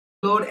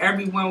Lord,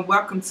 everyone.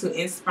 Welcome to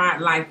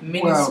Inspired Life Welcome.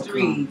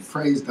 Ministries.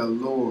 Praise the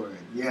Lord.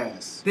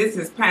 Yes. This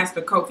is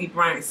Pastor Kofi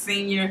Bryant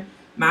Sr.,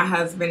 my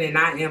husband, and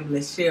I am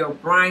Lachelle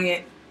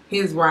Bryant,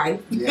 his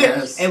wife.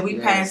 Yes. And we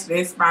yes. pastor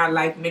Inspired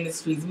Life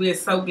Ministries. We are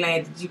so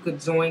glad that you could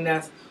join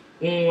us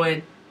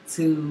on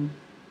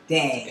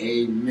today.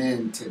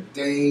 Amen.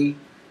 Today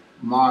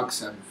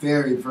marks a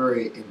very,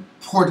 very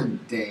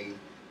important day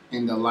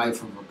in the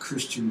life of a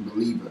Christian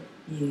believer.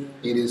 Yeah.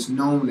 It is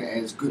known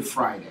as Good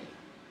Friday.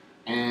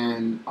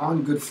 And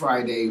on Good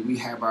Friday, we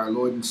have our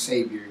Lord and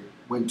Savior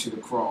went to the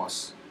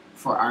cross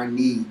for our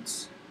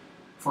needs,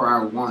 for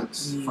our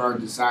wants, for our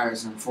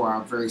desires, and for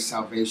our very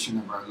salvation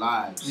of our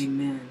lives.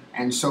 Amen.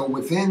 And so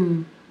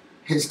within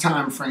his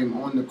time frame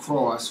on the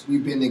cross,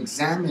 we've been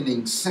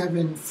examining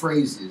 7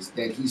 phrases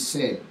that he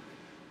said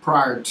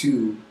prior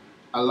to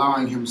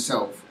allowing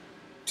himself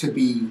to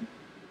be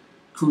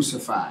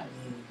crucified.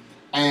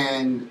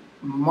 And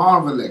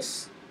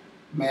marvelous,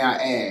 may I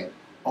add,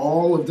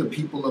 all of the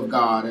people of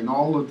God and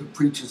all of the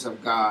preachers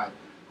of God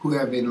who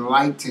have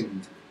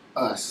enlightened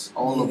us,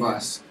 all of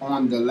us,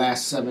 on the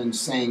last 7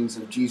 sayings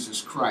of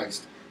Jesus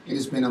Christ. It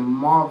has been a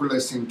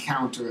marvelous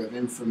encounter of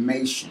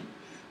information.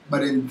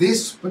 But in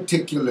this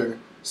particular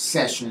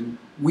session,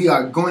 we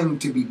are going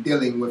to be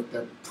dealing with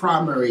the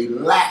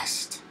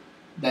last,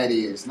 that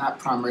is, not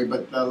primary,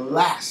 but the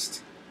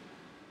last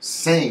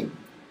saying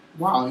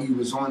while he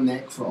was on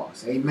that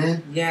cross.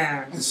 Amen?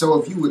 Yeah. And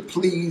so if you would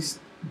please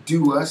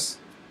do us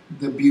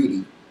the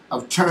beauty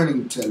of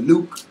turning to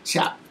Luke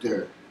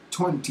chapter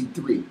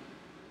 23.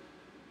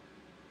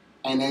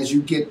 And as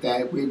you get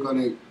that, we're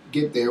going to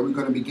get there. We're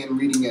going to begin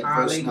reading at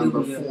verse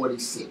number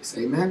 46.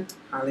 Amen?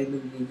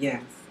 Hallelujah,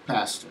 yes.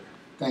 Pastor,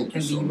 thank you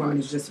so much. And do you want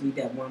me to just read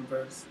that one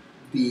verse?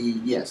 The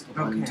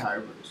one entire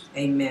verse.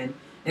 Amen.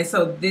 And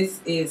so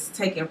this is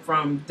taken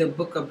from the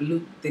book of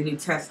Luke, the New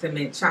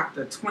Testament,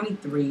 chapter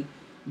 23,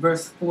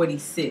 verse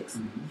 46.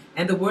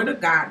 And the word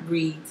of God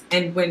reads,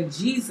 "And when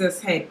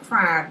Jesus had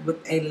cried with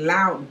a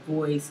loud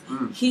voice,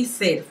 he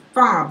said,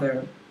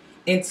 Father,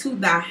 into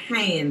thy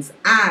hands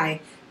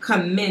I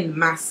commend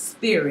my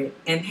spirit.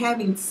 And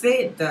having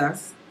said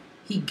thus,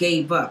 he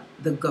gave up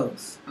the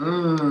ghost."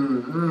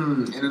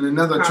 And in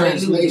another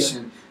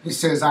translation, it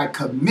says, I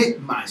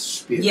commit my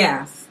spirit.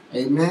 Yes.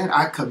 Amen.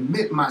 I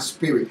commit my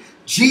spirit.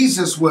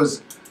 Jesus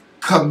was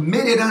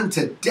committed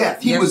unto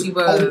death. He was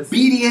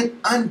obedient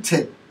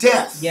unto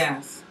death.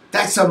 Yes.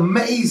 That's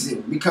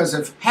amazing, because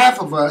if half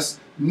of us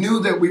knew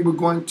that we were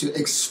going to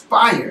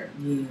expire,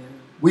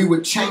 we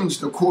would change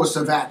the course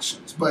of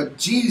actions. But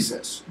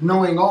Jesus,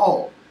 knowing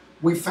all,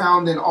 we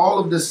found in all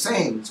of the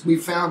sayings, we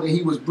found that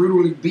he was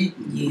brutally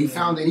beaten. We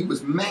found that he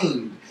was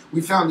maimed.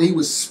 We found that he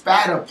was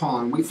spat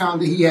upon. We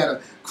found that he had a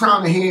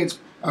crown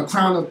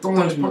of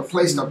thorns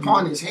placed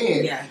upon his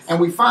head. Yes. And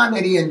we find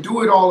that he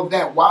endured all of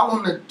that while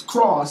on the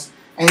cross,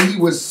 and he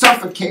was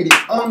suffocating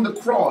on the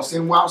cross.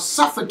 And while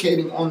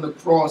suffocating on the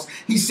cross,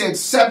 he said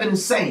 7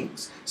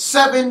 sayings,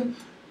 7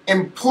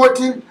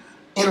 important,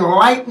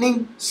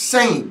 enlightening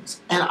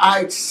sayings. And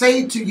I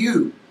say to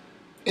you,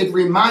 it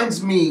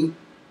reminds me,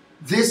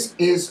 let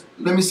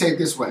me say it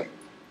this way.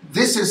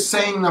 This is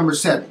saying number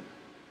 7.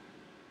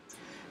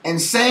 And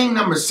saying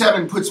number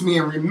 7 puts me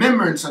in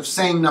remembrance of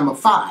saying number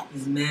 5.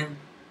 Amen.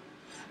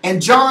 In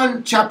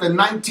John chapter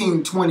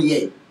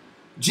 19:28,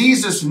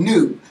 Jesus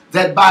knew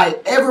that by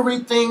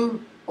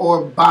everything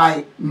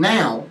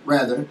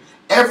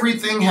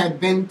had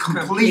been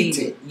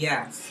completed.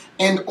 Yes.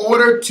 In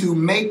order to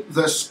make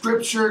the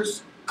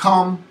scriptures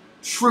come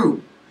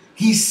true.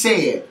 He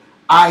said,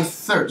 I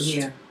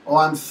thirst, or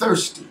I'm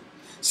thirsty.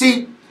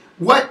 See,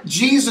 what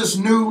Jesus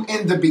knew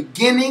in the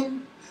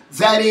beginning,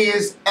 that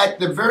is, at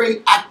the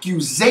very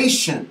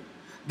accusation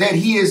that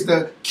he is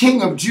the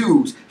King of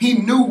Jews, he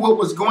knew what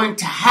was going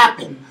to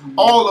happen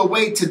all the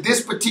way to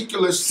this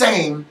particular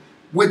saying,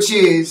 which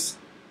is,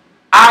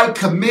 I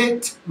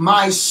commit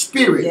my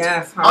spirit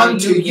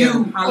unto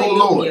you, O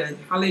Lord.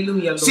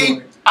 Hallelujah, Lord.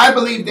 See, I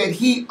believe that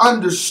he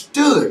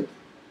understood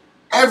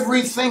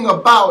everything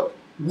about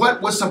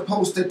what was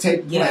supposed to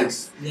take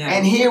place.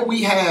 And here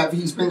we have,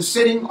 he's been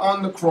sitting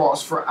on the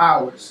cross for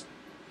hours,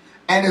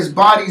 and his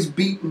body's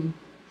beaten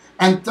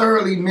and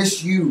thoroughly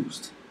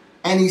misused.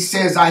 And he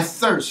says, I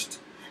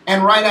thirst.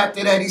 And right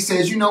after that, he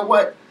says, you know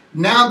what?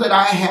 Now that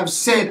I have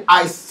said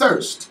I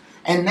thirst,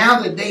 and now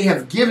that they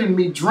have given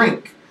me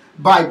drink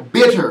by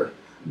bitter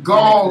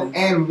gall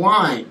and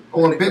wine,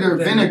 or bitter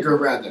vinegar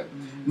rather,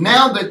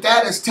 now that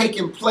that has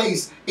taken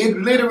place, it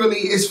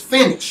literally is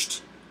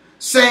finished.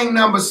 Saying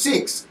number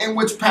 6, in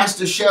which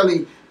Pastor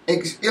Shelley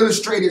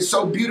illustrated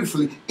so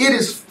beautifully, it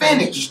is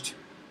finished.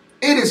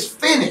 It is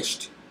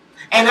finished.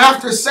 And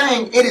after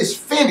saying it is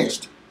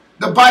finished,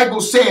 the Bible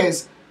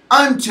says,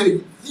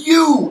 unto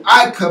you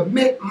I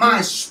commit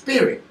my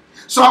spirit.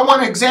 So I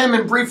want to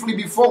examine briefly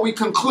before we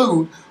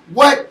conclude,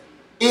 what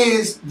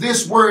is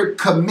this word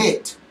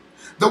commit?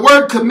 The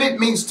word commit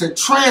means to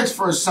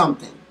transfer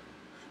something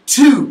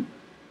to.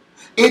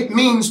 It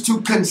means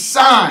to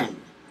consign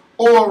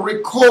or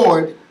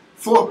record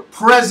for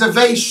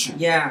preservation.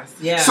 Yes,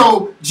 yes.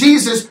 So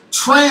Jesus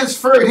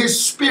transferred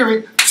his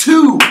spirit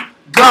to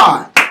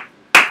God,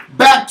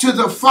 back to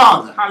the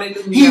Father.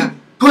 Hallelujah. He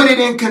put it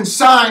in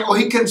consign, or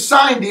he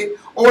consigned it,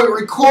 or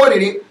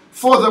recorded it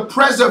for the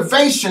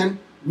preservation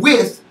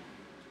with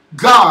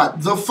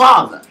God the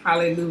Father.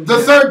 Hallelujah.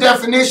 The third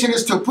definition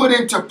is to put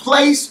into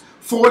place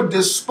for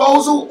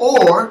disposal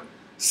or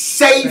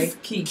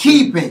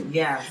safekeeping.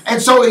 Yes.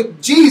 And so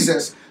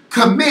Jesus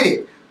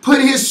committed,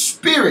 put his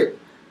spirit,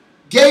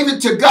 gave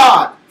it to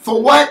God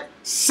for what?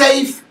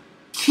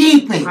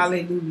 Safekeeping.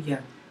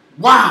 Hallelujah.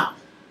 Wow.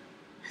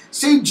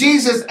 See,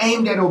 Jesus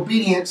aimed at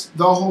obedience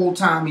the whole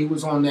time he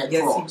was on that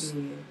cross. Yes,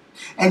 he did.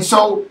 And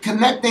so,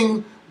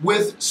 connecting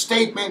with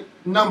statement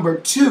number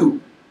 2,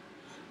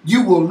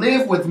 you will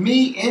live with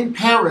me in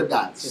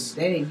paradise.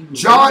 Today,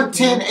 John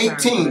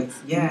 10:18.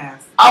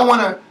 Yes. I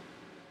want to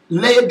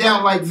lay it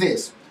down like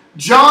this.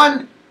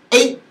 John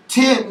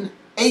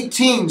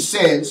 8:10-18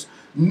 says,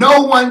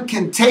 no one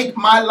can take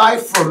my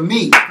life from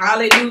me.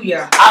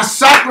 Hallelujah. I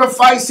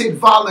sacrifice it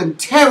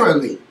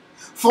voluntarily,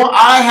 for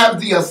I have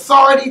the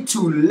authority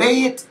to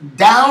lay it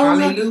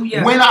down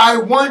Hallelujah. when I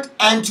want,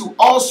 and to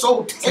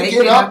also take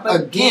it up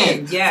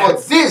again. Yes.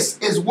 For this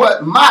is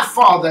what my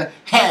Father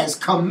has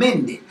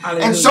commended.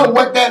 Hallelujah. And so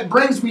what that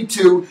brings me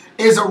to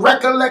is a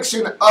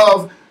recollection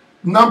of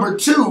number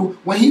 2,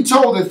 when he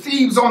told the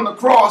thieves on the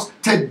cross,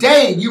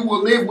 today you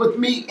will live with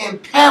me in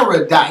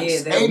paradise.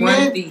 Yeah, that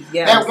Amen. one thief,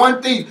 yes. That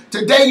one thief.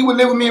 Today you will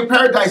live with me in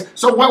paradise.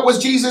 So what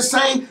was Jesus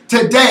saying?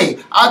 Today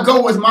I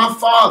go with my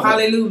Father.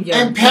 Hallelujah.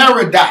 In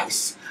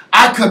paradise.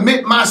 I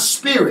commit my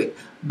spirit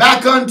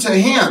back unto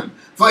him,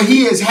 for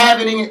he is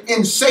having it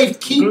in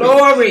safekeeping.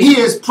 Glory. He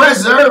is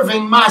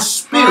preserving my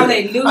spirit.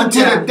 Hallelujah.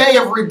 Until the day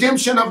of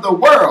redemption of the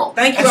world.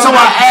 Thank you, and so I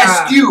Almighty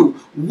ask God. you,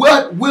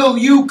 what will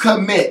you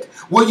commit?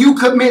 Will you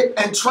commit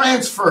and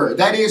transfer?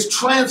 That is,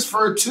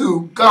 transfer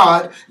to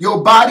God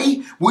your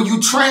body. Will you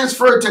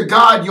transfer to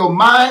God your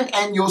mind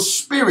and your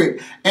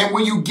spirit? And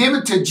will you give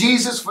it to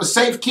Jesus for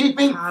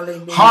safekeeping?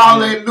 Hallelujah.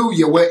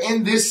 Hallelujah. Well,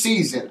 in this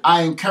season,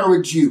 I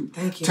encourage you,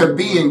 to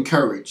be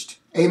encouraged.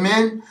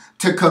 Amen.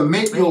 To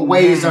commit your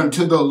ways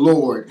unto the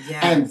Lord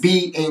and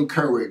be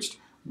encouraged.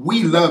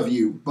 We love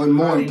you, but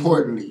more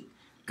importantly,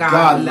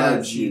 God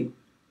loves you.